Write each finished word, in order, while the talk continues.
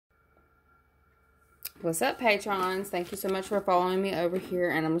What's up, patrons? Thank you so much for following me over here,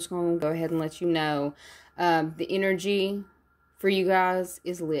 and I'm just going to go ahead and let you know the energy for you guys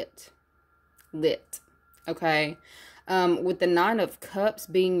is lit, okay? With the Nine of Cups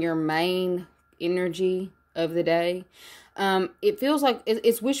being your main energy of the day, it feels like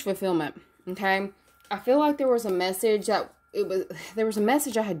it's wish fulfillment, okay? I feel like there was a message I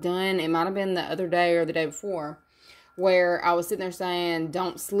had done, it might have been the other day or the day before, where I was sitting there saying,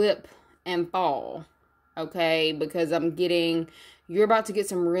 don't slip and fall. Okay, because you're about to get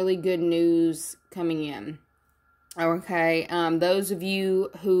some really good news coming in. Okay, those of you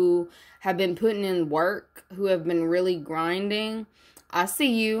who have been putting in work, who have been really grinding, I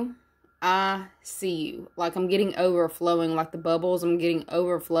see you. Like I'm getting overflowing, like the bubbles, I'm getting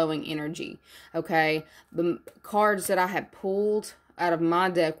overflowing energy. Okay, the cards that I had pulled out of my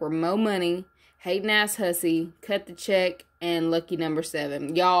deck were Mo Money, Hating Ass Hussy, Cut the Check, and lucky number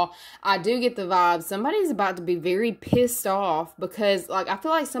 7. Y'all, I do get the vibe. Somebody's about to be very pissed off because, like, I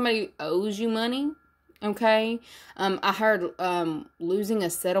feel like somebody owes you money, okay? I heard losing a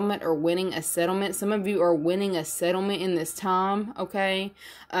settlement or winning a settlement. Some of you are winning a settlement in this time, okay?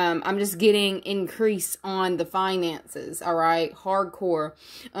 I'm just getting increase on the finances, all right? Hardcore.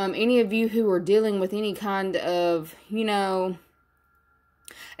 Any of you who are dealing with any kind of,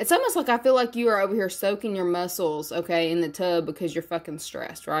 it's almost like I feel like you are over here soaking your muscles, okay, in the tub because you're fucking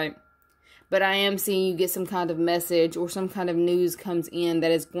stressed, right? But I am seeing you get some kind of message or some kind of news comes in that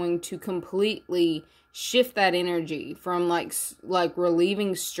is going to completely shift that energy from like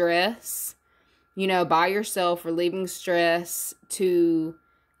relieving stress, by yourself, relieving stress to,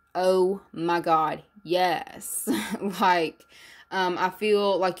 oh my God, yes. I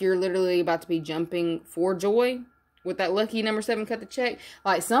feel like you're literally about to be jumping for joy. With that lucky number 7, cut the check.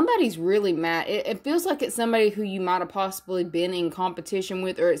 Like, somebody's really mad. It feels like it's somebody who you might have possibly been in competition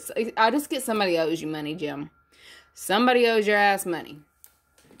with. Or I just get somebody owes you money, Jim. Somebody owes your ass money.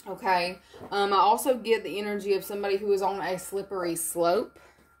 Okay. I also get the energy of somebody who is on a slippery slope.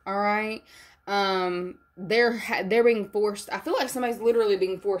 Alright. They're being forced. I feel like somebody's literally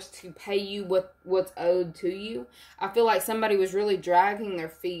being forced to pay you what's owed to you. I feel like somebody was really dragging their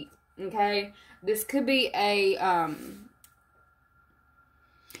feet. Okay. This could be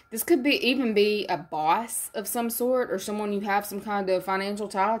even be a boss of some sort or someone you have some kind of financial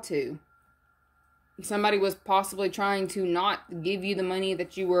tie to. Somebody was possibly trying to not give you the money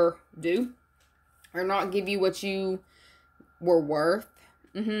that you were due or not give you what you were worth,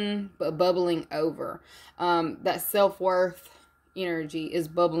 but bubbling over. That self-worth energy is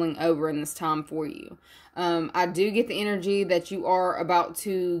bubbling over in this time for you. I do get the energy that you are about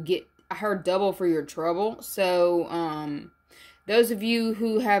to get, I heard double for your trouble. So, those of you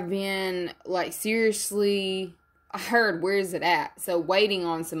who have been, like, seriously, I heard, where is it at? So, waiting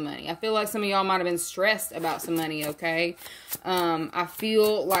on some money. I feel like some of y'all might have been stressed about some money, okay? I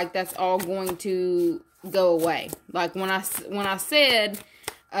feel like that's all going to go away. Like, when I said,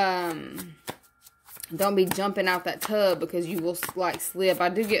 don't be jumping out that tub because you will, like, slip. I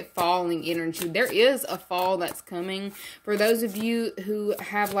do get falling energy. There is a fall that's coming. For those of you who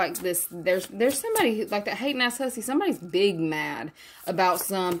have, like, this, there's somebody, like that hating ass hussy, somebody's big mad about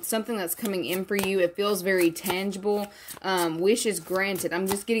something that's coming in for you. It feels very tangible. Wishes granted. I'm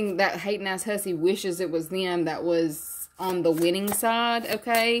just getting that hating ass hussy wishes it was them that was on the winning side,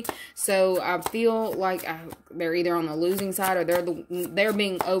 okay? So I feel like they're either on the losing side or they're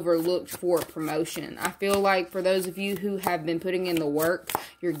being overlooked for promotion. I feel like for those of you who have been putting in the work,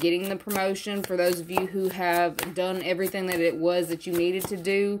 you're getting the promotion. For those of you who have done everything that it was that you needed to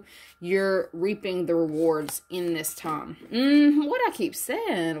do, you're reaping the rewards in this time. What I keep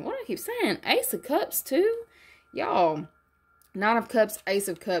saying? Ace of Cups too? Y'all. 9 of Cups, Ace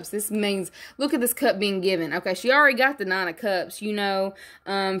of Cups. This means, look at this cup being given. Okay, she already got the 9 of Cups,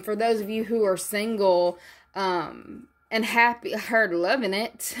 For those of you who are single, and happy, her loving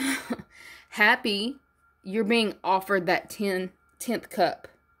it, happy, you're being offered that 10th cup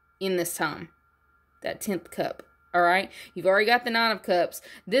in this time. That 10th cup, all right? You've already got the 9 of Cups.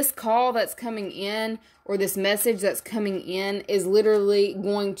 This call that's coming in, or this message that's coming in, is literally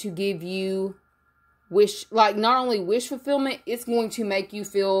going to give you not only wish fulfillment, it's going to make you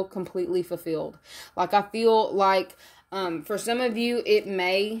feel completely fulfilled. Like, I feel like, for some of you, it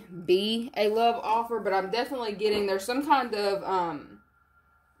may be a love offer, but I'm definitely getting, there's some kind of,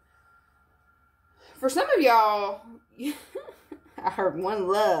 for some of y'all, I heard one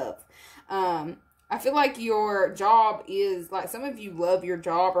love. I feel like your job is, like, some of you love your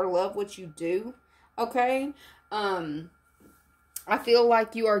job or love what you do, okay? I feel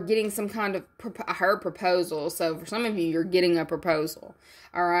like you are getting some kind of, I heard proposal. So for some of you, you're getting a proposal.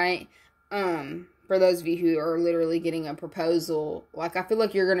 All right. But for those of you who are literally getting a proposal, like, I feel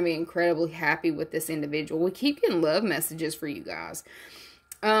like you're going to be incredibly happy with this individual. We keep getting love messages for you guys.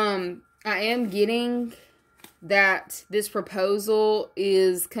 I am getting that this proposal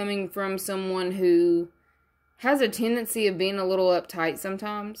is coming from someone who has a tendency of being a little uptight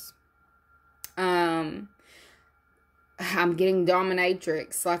sometimes. I'm getting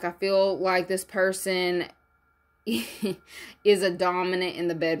dominatrix. Like, I feel like this person is a dominant in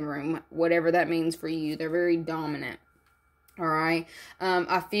the bedroom, whatever that means for you. They're very dominant. All right.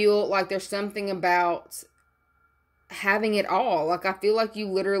 I feel like there's something about having it all. Like, I feel like you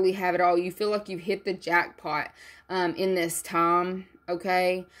literally have it all. You feel like you hit the jackpot in this time.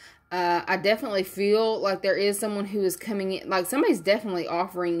 Okay. I definitely feel like there is someone who is coming in, like, somebody's definitely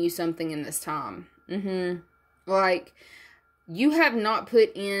offering you something in this time. Like, you have not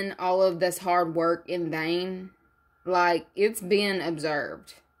put in all of this hard work in vain. Like, it's been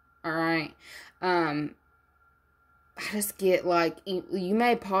observed. All right. I just get, like, you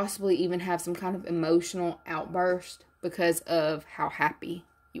may possibly even have some kind of emotional outburst because of how happy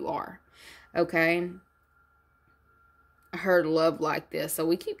you are. Okay. I heard love like this. So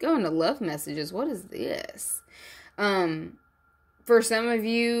we keep going to love messages. What is this? For some of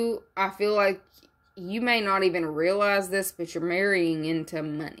you, I feel like you may not even realize this, but you're marrying into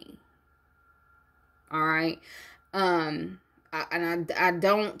money. All right. I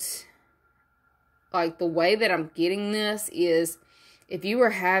don't, like, the way that I'm getting this is, if you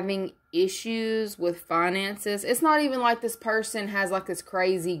were having issues with finances, it's not even like this person has, like, this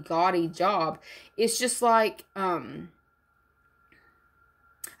crazy gaudy job. It's just like, I'm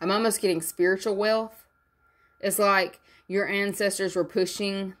almost getting spiritual wealth. It's like your ancestors were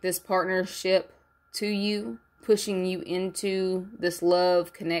pushing this partnership to you, pushing you into this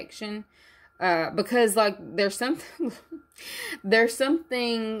love connection. Because, like, there's something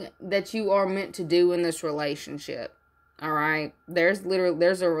that you are meant to do in this relationship. All right. There's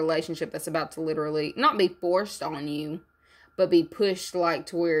a relationship that's about to literally not be forced on you, but be pushed, like,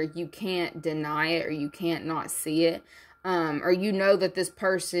 to where you can't deny it, or you can't not see it. Or you know that this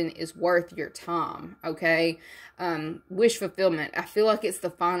person is worth your time. Okay. Wish fulfillment. I feel like it's the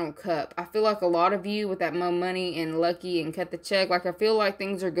final cup. I feel like a lot of you with that mo money and lucky and cut the check, like, I feel like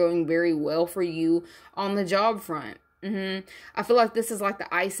things are going very well for you on the job front. I feel like this is like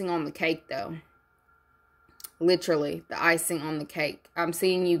the icing on the cake, though. Literally, the icing on the cake. I'm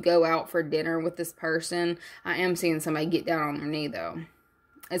seeing you go out for dinner with this person. I am seeing somebody get down on their knee, though.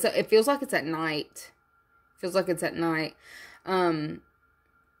 And so it feels like it's at night. Feels like it's at night.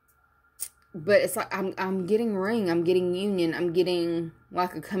 But it's like, I'm getting ring, I'm getting union, I'm getting,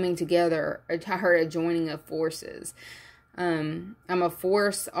 like, a coming together. I heard a joining of forces. I'm a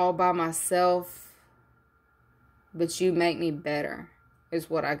force all by myself, but you make me better, is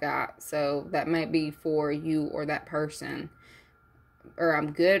what I got. So that might be for you or that person. Or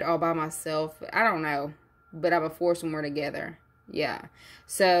I'm good all by myself. I don't know. But I'm a force when we're together. Yeah.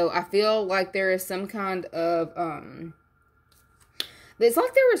 So I feel like there is some kind of, it's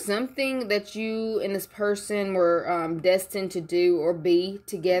like there was something that you and this person were destined to do or be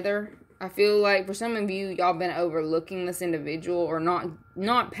together. I feel like for some of you, y'all been overlooking this individual, or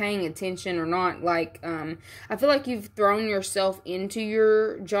not paying attention, or not, like, I feel like you've thrown yourself into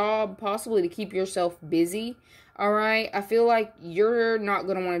your job, possibly to keep yourself busy. All right. I feel like you're not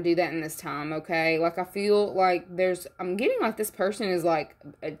going to want to do that in this time. Okay. Like, I feel like I'm getting like this person is like,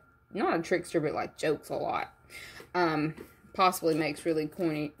 not a trickster, but, like, jokes a lot. Possibly makes really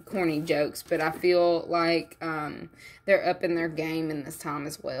corny jokes, but I feel like, they're up in their game in this time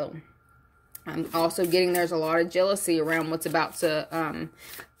as well. I'm also getting there's a lot of jealousy around what's about to,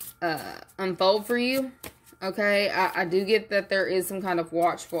 unfold for you. Okay, I do get that there is some kind of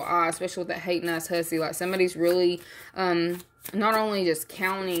watchful eye, especially with that hating ass hussy. Like, somebody's really, not only just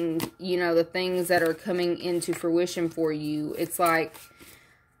counting, you know, the things that are coming into fruition for you. It's like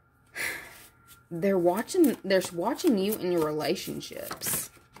they're watching you in your relationships.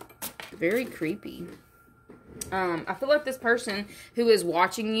 Very creepy. I feel like this person who is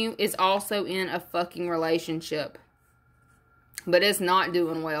watching you is also in a fucking relationship. But it's not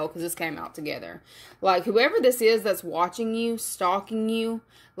doing well because this came out together. Like, whoever this is that's watching you, stalking you,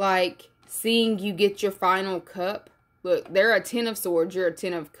 like, seeing you get your final cup. Look, they're a 10 of swords. You're a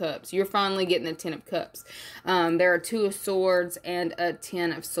 10 of cups. You're finally getting a 10 of cups. There are 2 of swords and a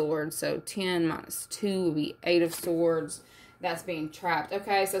 10 of swords. So 10 minus 2 would be 8 of swords. That's being trapped.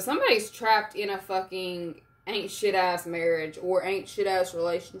 Okay, so somebody's trapped in a fucking ain't shit ass marriage or ain't shit ass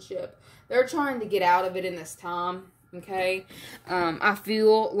relationship. They're trying to get out of it in this time. Okay, I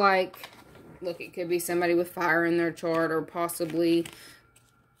feel like, look, it could be somebody with fire in their chart, or possibly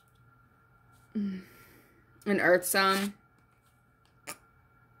An earth sign.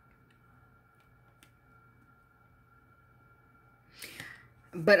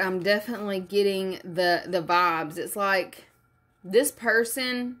 But I'm definitely getting the vibes. It's like this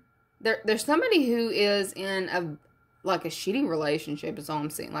person, there's somebody who is in a shitty relationship is all I'm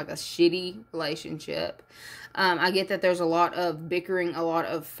seeing. Like a shitty relationship. I get that there's a lot of bickering, a lot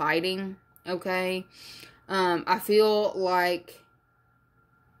of fighting. Okay. I feel like,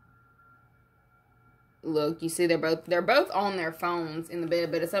 look, you see they're both on their phones in the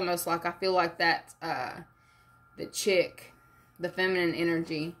bed, but it's almost like I feel like that the chick, the feminine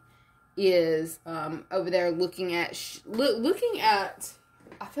energy, is over there looking at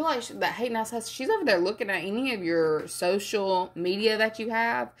I feel like that hating ass has, she's over there looking at any of your social media that you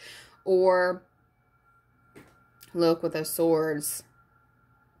have, or look with those swords,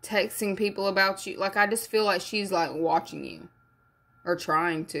 texting people about you. Like, I just feel like she's like watching you, or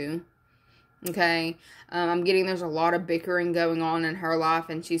trying to. Okay, I'm getting there's a lot of bickering going on in her life,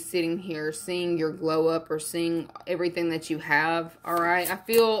 and she's sitting here seeing your glow up or seeing everything that you have. All right, I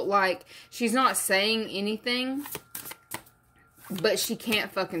feel like she's not saying anything, but she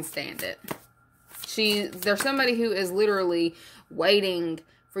can't fucking stand it. There's somebody who is literally waiting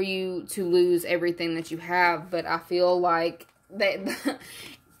for you to lose everything that you have, but I feel like that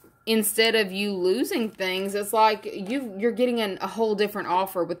instead of you losing things, it's like you're getting a whole different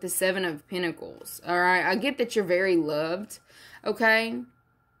offer with the Seven of Pentacles. All right, I get that you're very loved. Okay,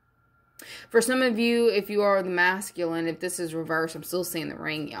 for some of you, if you are the masculine, if this is reversed, I'm still seeing the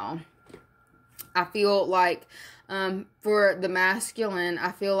ring, y'all. I feel like for the masculine,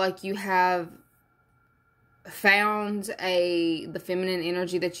 I feel like you have found the feminine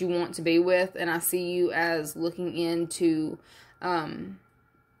energy that you want to be with, and I see you as looking into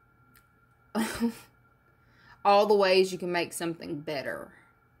all the ways you can make something better.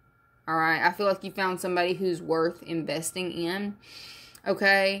 All right, I feel like you found somebody who's worth investing in.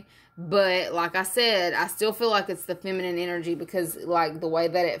 Okay, but like I said, I still feel like it's the feminine energy, because like the way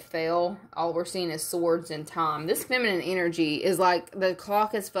that it fell, all we're seeing is swords and time. This feminine energy is like the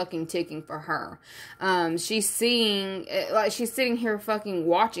clock is fucking ticking for her. She's seeing, like, she's sitting here fucking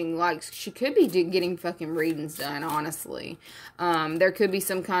watching, like she could be getting fucking readings done, honestly. There could be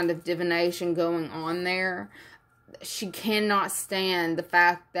some kind of divination going on there. She cannot stand the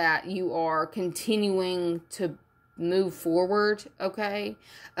fact that you are continuing to move forward. Okay,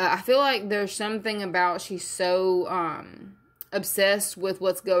 I feel like there's something about she's so obsessed with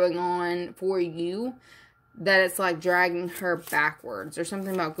what's going on for you that it's like dragging her backwards. There's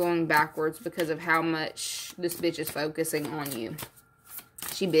something about going backwards because of how much this bitch is focusing on you.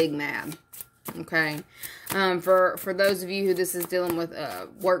 She big mad. Okay, for those of you who this is dealing with a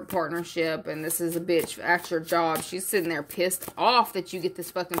work partnership, and this is a bitch at your job, she's sitting there pissed off that you get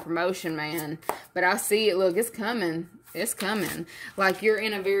this fucking promotion, man. But I see it. Look, it's coming. It's coming. Like, you're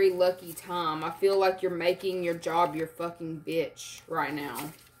in a very lucky time. I feel like you're making your job your fucking bitch right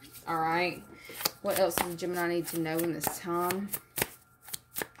now. All right. What else does Gemini need to know in this time?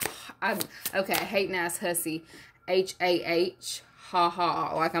 Okay, hating ass hussy. H-A-H. Ha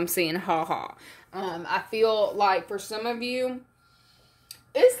ha, like I'm seeing ha ha. I feel like for some of you,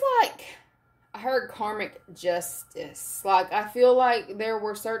 it's like, I heard karmic justice. Like, I feel like there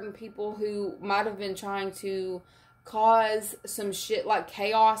were certain people who might have been trying to cause some shit, like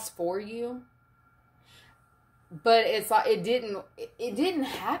chaos for you. But it's like, it didn't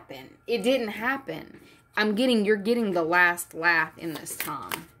happen. It didn't happen. You're getting the last laugh in this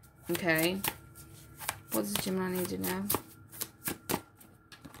time. Okay? What does Gemini need to know?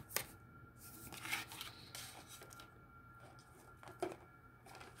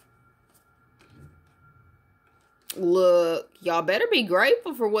 Look, y'all better be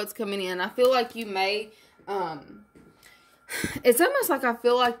grateful for what's coming in. I feel like you may, it's almost like I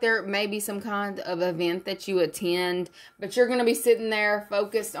feel like there may be some kind of event that you attend, but you're going to be sitting there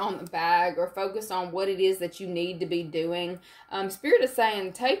focused on the bag or focused on what it is that you need to be doing. Spirit is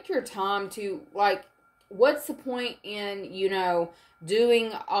saying, take your time to, like, what's the point in, you know,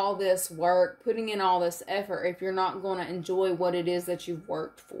 doing all this work, putting in all this effort if you're not going to enjoy what it is that you've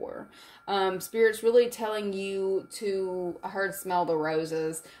worked for? Spirit's really telling you to, I heard smell the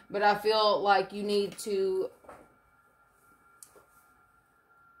roses, but I feel like you need to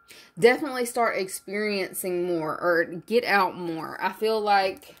definitely start experiencing more or get out more. I feel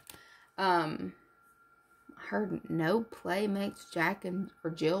like, I heard no play makes Jack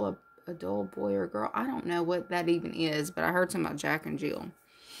or Jill a dull boy or girl. I don't know what that even is, but I heard something about Jack and Jill.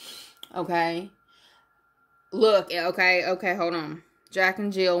 Okay. Look, okay, hold on. Jack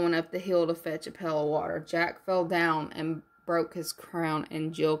and Jill went up the hill to fetch a pail of water. Jack fell down and broke his crown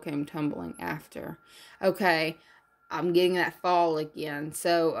and Jill came tumbling after. Okay, I'm getting that fall again.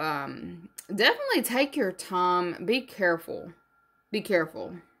 So, definitely take your time. Be careful. Be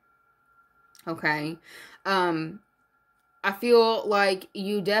careful. Okay. I feel like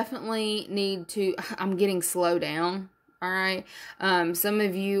you definitely need to, I'm getting slow down. All right. Some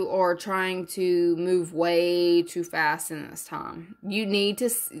of you are trying to move way too fast in this time. You need to,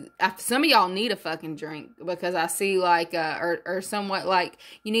 some of y'all need a fucking drink because I see like, or somewhat like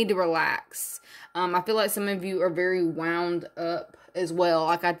you need to relax. I feel like some of you are very wound up as well.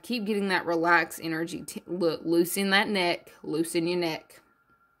 Like I keep getting that relaxed energy. Look, loosen that neck, loosen your neck.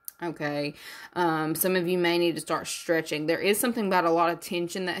 Okay, some of you may need to start stretching. There is something about a lot of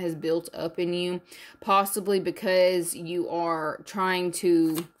tension that has built up in you, possibly because you are trying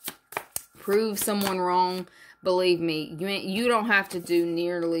to prove someone wrong. Believe me, you don't have to do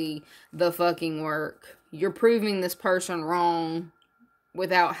nearly the fucking work. You're proving this person wrong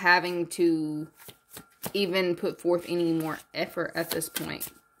without having to even put forth any more effort at this point.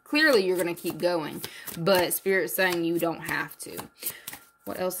 Clearly, you're going to keep going, but Spirit's saying you don't have to.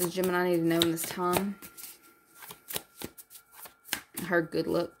 What else does Gemini need to know in this time? Her good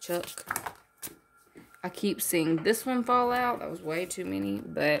luck, Chuck. I keep seeing this one fall out. That was way too many.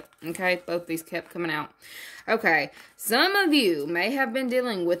 But, okay, both these kept coming out. Okay, some of you may have been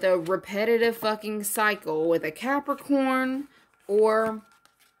dealing with a repetitive fucking cycle with a Capricorn or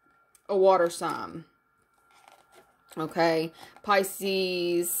a water sign. Okay,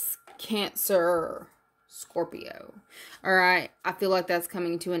 Pisces, Cancer, Scorpio. Alright, I feel like that's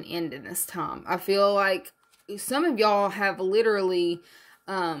coming to an end in this time. I feel like some of y'all have literally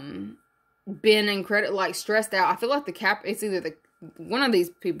been like stressed out. I feel like it's either one of these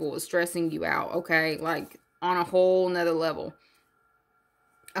people is stressing you out, okay? Like on a whole nother level.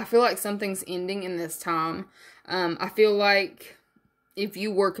 I feel like something's ending in this time. I feel like if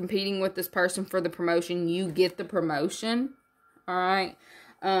you were competing with this person for the promotion, you get the promotion. Alright?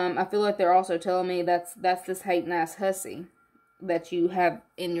 I feel like they're also telling me that's this hating ass hussy that you have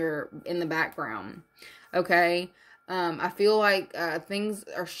in the background. Okay. I feel like things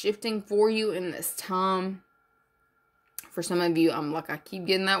are shifting for you in this time. For some of you, I keep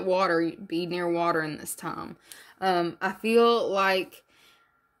getting that water. Be near water in this time. I feel like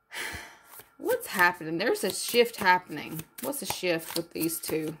what's happening? There's a shift happening. What's the shift with these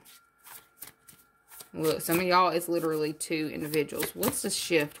two? Look, some of y'all, it's literally two individuals. What's the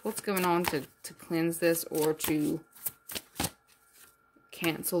shift? What's going on to cleanse this or to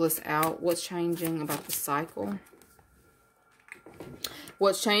cancel this out? What's changing about the cycle?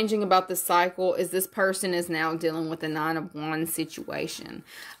 What's changing about the cycle is this person is now dealing with a 9 of Wands situation.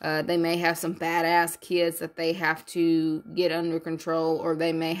 They may have some badass kids that they have to get under control, or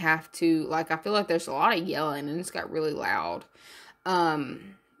they may have to, like, I feel like there's a lot of yelling and it's got really loud.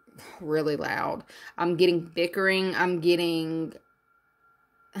 Really loud. I'm getting bickering. I'm getting...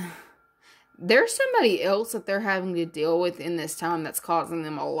 There's somebody else that they're having to deal with in this time that's causing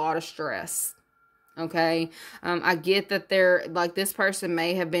them a lot of stress. Okay? I get that they're... Like, this person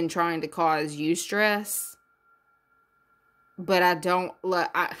may have been trying to cause you stress. But I don't...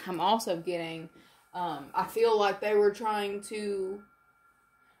 I'm also getting... I feel like they were trying to...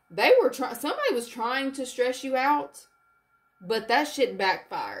 Somebody was trying to stress you out. But that shit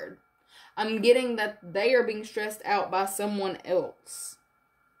backfired. I'm getting that they are being stressed out by someone else.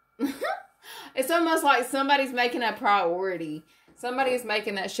 It's almost like somebody's making a priority. Somebody is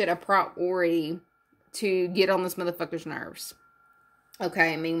making that shit a priority to get on this motherfucker's nerves.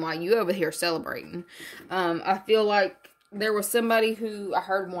 Okay, meanwhile, you over here celebrating. I feel like there was somebody who I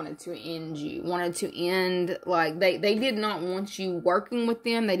heard wanted to end you. Wanted to end, like, they did not want you working with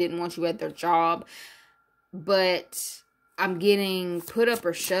them. They didn't want you at their job. But... I'm getting put up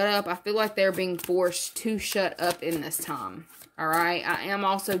or shut up. I feel like they're being forced to shut up in this time. Alright? I am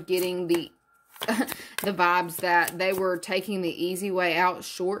also getting the vibes that they were taking the easy way out,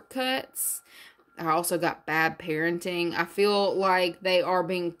 shortcuts. I also got bad parenting. I feel like they are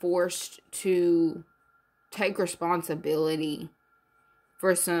being forced to take responsibility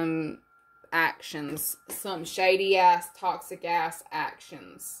for some actions. Some shady ass, toxic ass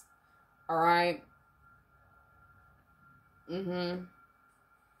actions. Alright? I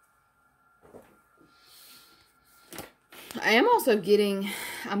am also getting,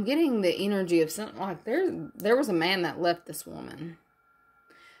 I'm getting the energy of something like there was a man that left this woman.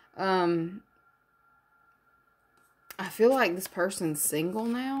 I feel like this person's single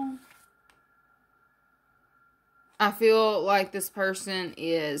now. I feel like this person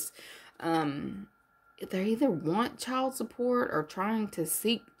is, they either want child support or trying to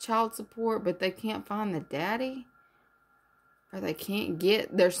seek child support, but they can't find the daddy. or they can't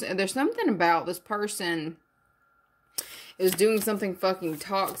get, there's something about this person is doing something fucking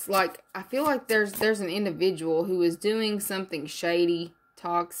toxic. Like, I feel like there's an individual who is doing something shady,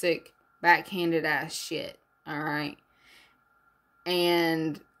 toxic, backhanded ass shit. Alright?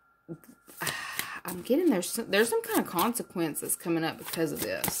 And I'm getting there's some kind of consequences coming up because of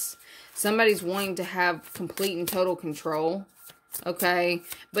this. Somebody's wanting to have complete and total control. Okay?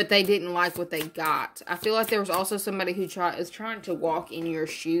 But they didn't like what they got. I feel like there was also somebody who is trying to walk in your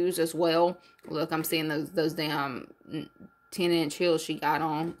shoes as well. Look, I'm seeing those damn 10-inch heels she got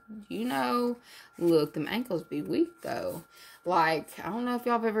on. You know, look, them ankles be weak though. Like, I don't know if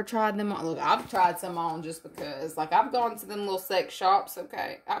y'all have ever tried them on. Look, I've tried some on just because. Like, I've gone to them little sex shops,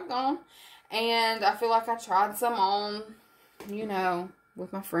 okay? I've gone. And I feel like I tried some on, you know,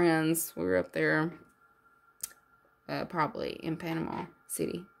 with my friends. We were up there, probably in Panama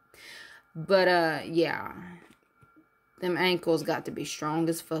City. But, yeah. Them ankles got to be strong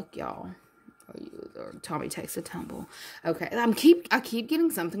as fuck, y'all. Or Tommy takes a tumble. Okay, I keep getting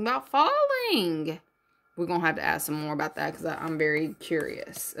something about falling. We're going to have to ask some more about that because I'm very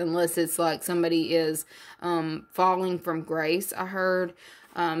curious. Unless it's like somebody is falling from grace, I heard.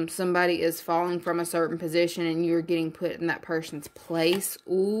 Somebody is falling from a certain position and you're getting put in that person's place.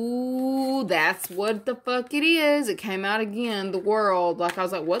 Ooh, that's what the fuck it is. It came out again, the world. Like, I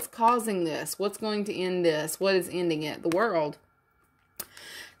was like, what's causing this? What's going to end this? What is ending it? The world.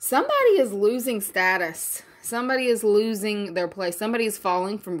 Somebody is losing status. Somebody is losing their place. Somebody is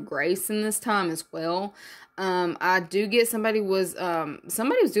falling from grace in this time as well. I do get somebody was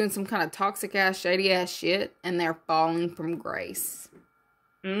doing some kind of toxic ass, shady ass shit, and they're falling from grace.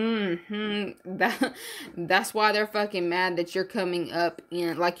 That's why they're fucking mad that you're coming up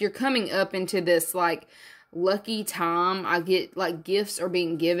in, like, you're coming up into this, like, lucky time. I get, like, gifts are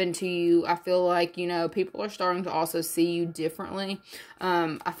being given to you. I feel like, you know, people are starting to also see you differently.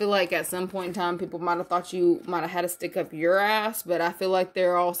 I feel like at some point in time, people might have thought you might have had to stick up your ass, but I feel like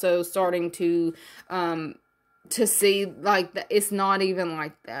they're also starting to see, like, that it's not even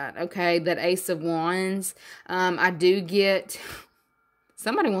like that, okay? That Ace of Wands. I do get,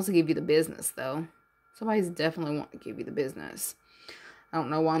 somebody wants to give you the business, though. Somebody's definitely wanting to give you the business. I don't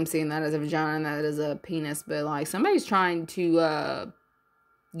know why I'm seeing that as a vagina and that as a penis, but, like, somebody's trying to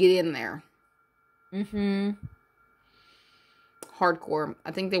get in there. Hardcore.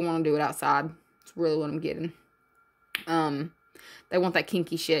 I think they want to do it outside. That's really what I'm getting. They want that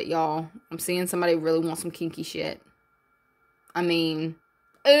kinky shit, y'all. I'm seeing somebody really want some kinky shit. I mean,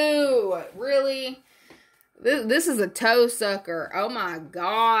 ooh, really? This is a toe sucker. Oh my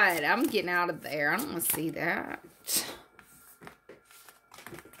God. I'm getting out of there. I don't want to see that.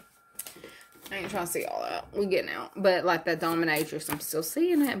 I ain't trying to see all that. We're getting out. But, like, that dominatrix, I'm still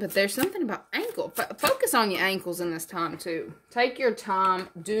seeing it. But there's something about ankle. Focus on your ankles in this time, too. Take your time.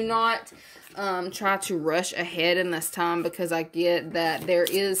 Do not try to rush ahead in this time. Because I get that there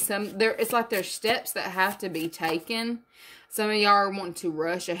is it's like there's steps that have to be taken. Some of y'all are wanting to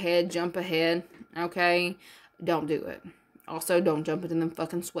rush ahead, jump ahead. Okay? Don't do it. Also, don't jump into them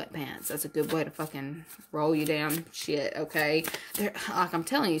fucking sweatpants. That's a good way to fucking roll you down shit, okay? Like, I'm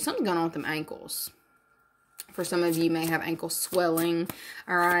telling you, something's going on with them ankles. For some of you, may have ankle swelling,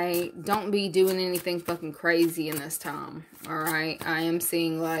 alright? Don't be doing anything fucking crazy in this time, alright? I am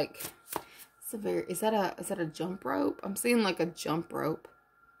seeing, like, is that a jump rope? I'm seeing, like, a jump rope.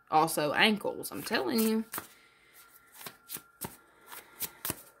 Also, ankles, I'm telling you.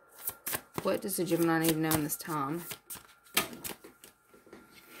 What does the Gemini need to know in this time?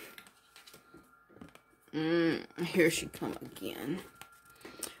 Here she come again.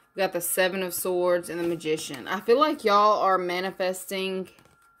 We got the Seven of Swords and the Magician. I feel like y'all are manifesting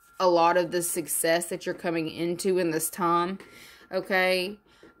a lot of the success that you're coming into in this time. Okay?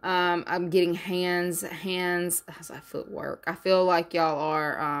 I'm getting hands. How's that footwork? I feel like y'all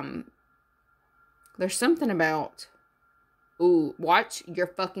are, there's something about, ooh, watch your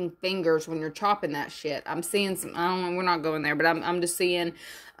fucking fingers when you're chopping that shit. I'm seeing some, I don't know, we're not going there, but I'm just seeing,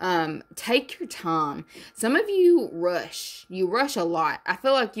 take your time. Some of you rush. You rush a lot. I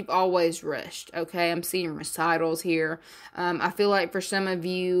feel like you've always rushed, okay? I'm seeing recitals here. I feel like for some of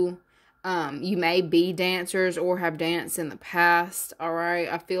you, you may be dancers or have danced in the past, alright?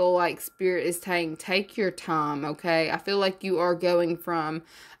 I feel like Spirit is saying, take your time, okay? I feel like you are going from,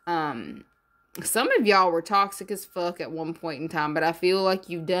 some of y'all were toxic as fuck at one point in time, but I feel like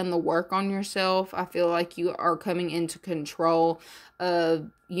you've done the work on yourself. I feel like you are coming into control of,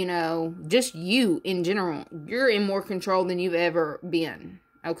 you know, just you in general. You're in more control than you've ever been,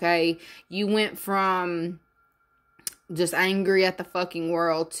 okay? You went from just angry at the fucking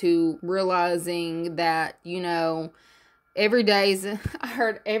world to realizing that, you know, I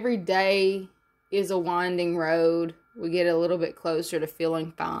heard every day is a winding road. We get a little bit closer to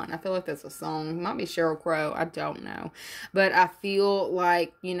feeling fine. I feel like that's a song. It might be Sheryl Crow. I don't know. But I feel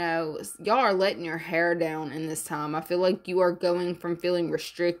like, you know, y'all are letting your hair down in this time. I feel like you are going from feeling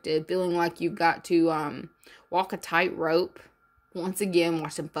restricted, feeling like you've got to walk a tightrope. Once again,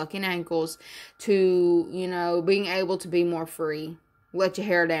 watch them fucking ankles. To, you know, being able to be more free. Let your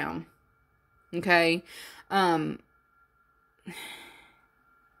hair down. Okay?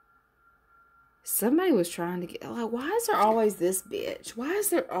 Somebody was trying to get, like, why is there always this bitch? Why is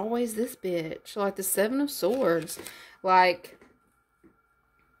there always this bitch? Like, the Seven of Swords. Like,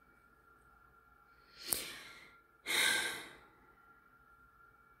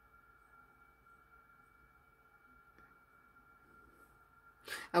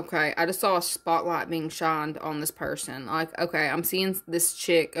 okay, I just saw a spotlight being shined on this person. Like, okay, I'm seeing this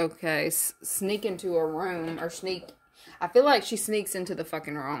chick, okay, sneak into a room, or I feel like she sneaks into the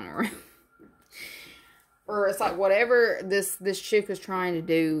fucking wrong room. Or it's like whatever this chick is trying to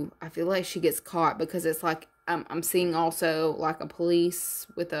do, I feel like she gets caught, because it's like I'm seeing also like a police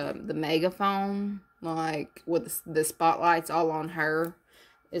with the megaphone, like with the spotlights all on her,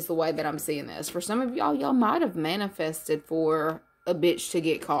 is the way that I'm seeing this. For some of y'all might have manifested for a bitch to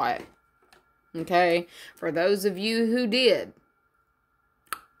get caught. Okay? For those of you who did,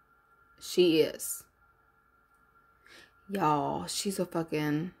 she is. Y'all, she's a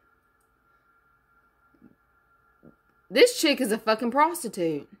fucking... This chick is a fucking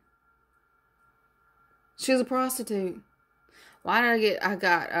prostitute. She's a prostitute. Why did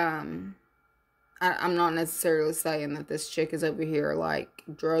I'm not necessarily saying that this chick is over here, like,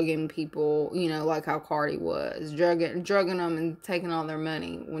 drugging people, you know, like how Cardi was. Drugging them and taking all their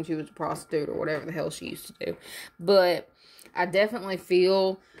money when she was a prostitute or whatever the hell she used to do. But I definitely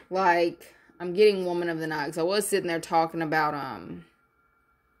feel like I'm getting woman of the night. Because I was sitting there talking about,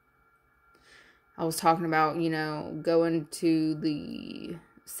 you know, going to the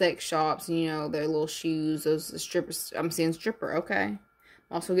sex shops, you know, their little shoes, those strippers. I'm seeing stripper, okay. I'm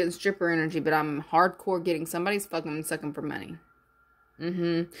also getting stripper energy, but I'm hardcore getting somebody's fucking and sucking for money.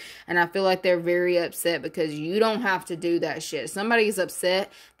 And I feel like they're very upset because you don't have to do that shit. Somebody's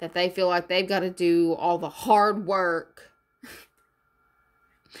upset that they feel like they've got to do all the hard work.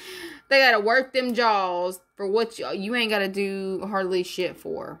 They got to work them jaws for what you ain't got to do hardly shit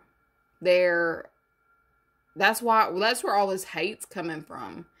for. That's where all this hate's coming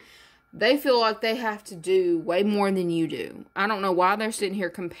from. They feel like they have to do way more than you do. I don't know why they're sitting here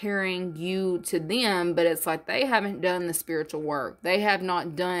comparing you to them, but it's like they haven't done the spiritual work. They have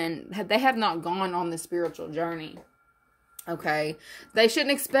not gone on the spiritual journey. Okay? They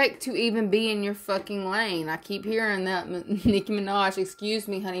shouldn't expect to even be in your fucking lane. I keep hearing that, Nicki Minaj, excuse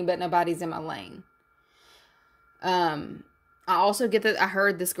me, honey, but nobody's in my lane. I also get that I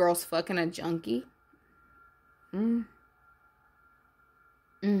heard this girl's fucking a junkie. I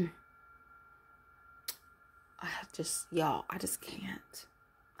just can't.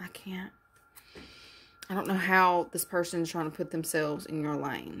 I can't. I don't know how this person is trying to put themselves in your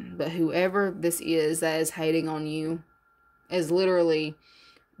lane. But whoever this is that is hating on you is literally,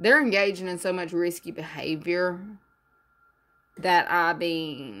 they're engaging in so much risky behavior that, I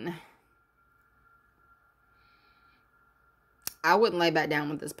mean, I wouldn't lay back down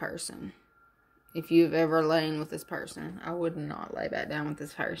with this person. If you've ever lain with this person, I would not lay back down with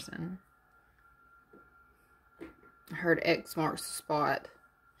this person. I heard X marks the spot.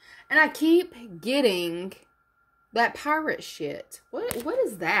 And I keep getting that pirate shit. What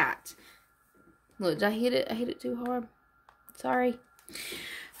is that? Look, did I hit it? I hit it too hard. Sorry.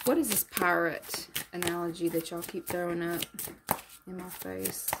 What is this pirate analogy that y'all keep throwing up in my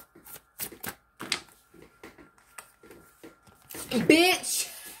face? Bitch!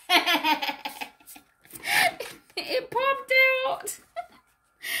 It popped out.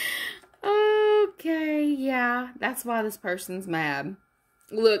 Okay, yeah. That's why this person's mad.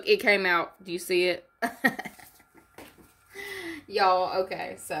 Look, it came out. Do you see it? Y'all,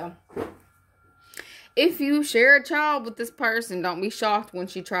 okay, so. If you share a child with this person, don't be shocked when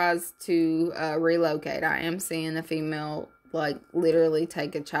she tries to relocate. I am seeing a female, like, literally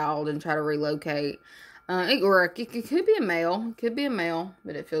take a child and try to relocate. It could be a male. It could be a male,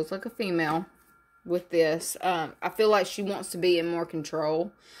 but it feels like a female with this. I feel like she wants to be in more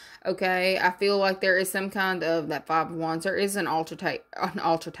control. Okay, I feel like there is some kind of, that Five of Wands, there is an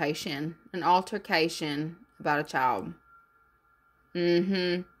altercation about a child.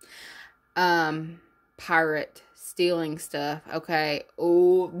 Pirate, stealing stuff. Okay,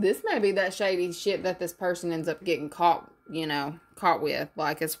 oh, this may be that shady shit that this person ends up getting caught you know, caught with,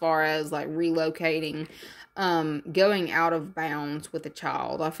 like, as far as, like, relocating, going out of bounds with a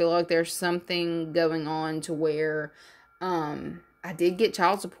child. I feel like there's something going on to where, I did get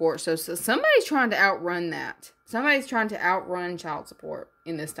child support, so somebody's trying to outrun that. Somebody's trying to outrun child support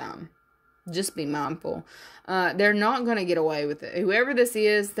in this time. Just be mindful. They're not going to get away with it. Whoever this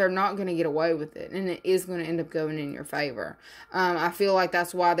is, they're not going to get away with it. And it is going to end up going in your favor. I feel like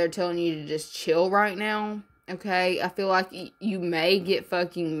that's why they're telling you to just chill right now. Okay? I feel like you may get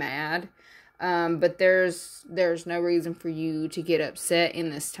fucking mad. But there's no reason for you to get upset in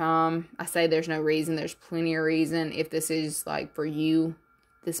this time. I say there's no reason. There's plenty of reason if this is, like, for you,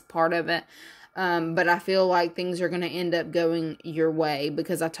 this part of it. But I feel like things are going to end up going your way,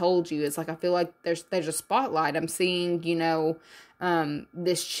 because I told you, it's like, I feel like there's a spotlight. I'm seeing, you know,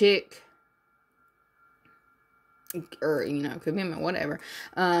 this chick, or, you know, could be whatever,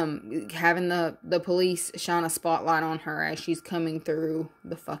 having the police shine a spotlight on her as she's coming through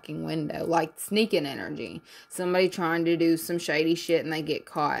the fucking window, like sneaking energy. Somebody trying to do some shady shit and they get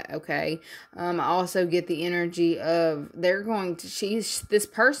caught, okay? I also get the energy of this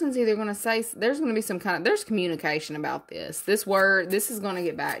person's either going to say, there's going to be some kind of, there's communication about this. This is going to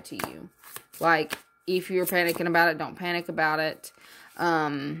get back to you. Like, if you're panicking about it, don't panic about it.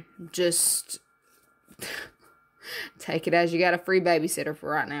 Just take it as you got a free babysitter for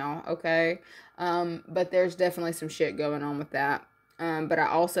right now, okay? But there's definitely some shit going on with that. But I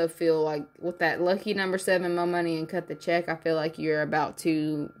also feel like with that lucky number 7, more money and cut the check, I feel like you're about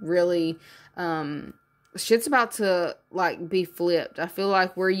to really, shit's about to, like, be flipped. I feel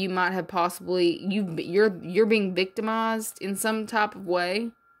like where you might have possibly, you're being victimized in some type of way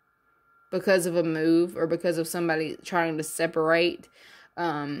because of a move or because of somebody trying to separate,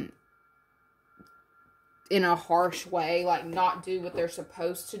 in a harsh way, like not do what they're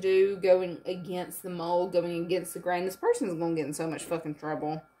supposed to do, going against the mold, going against the grain. This person's gonna get in so much fucking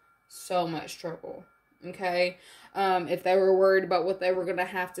trouble. So much trouble. Okay? If they were worried about what they were gonna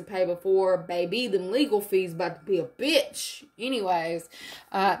have to pay before, baby, them legal fees about to be a bitch. Anyways,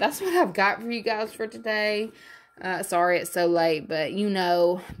 that's what I've got for you guys for today. Sorry it's so late, but you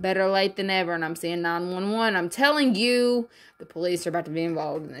know, better late than never, and I'm seeing 911. I'm telling you, the police are about to be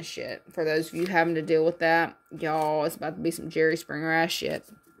involved in this shit. For those of you having to deal with that, y'all, it's about to be some Jerry Springer ass shit.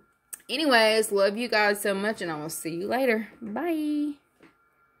 Anyways, love you guys so much, and I will see you later. Bye.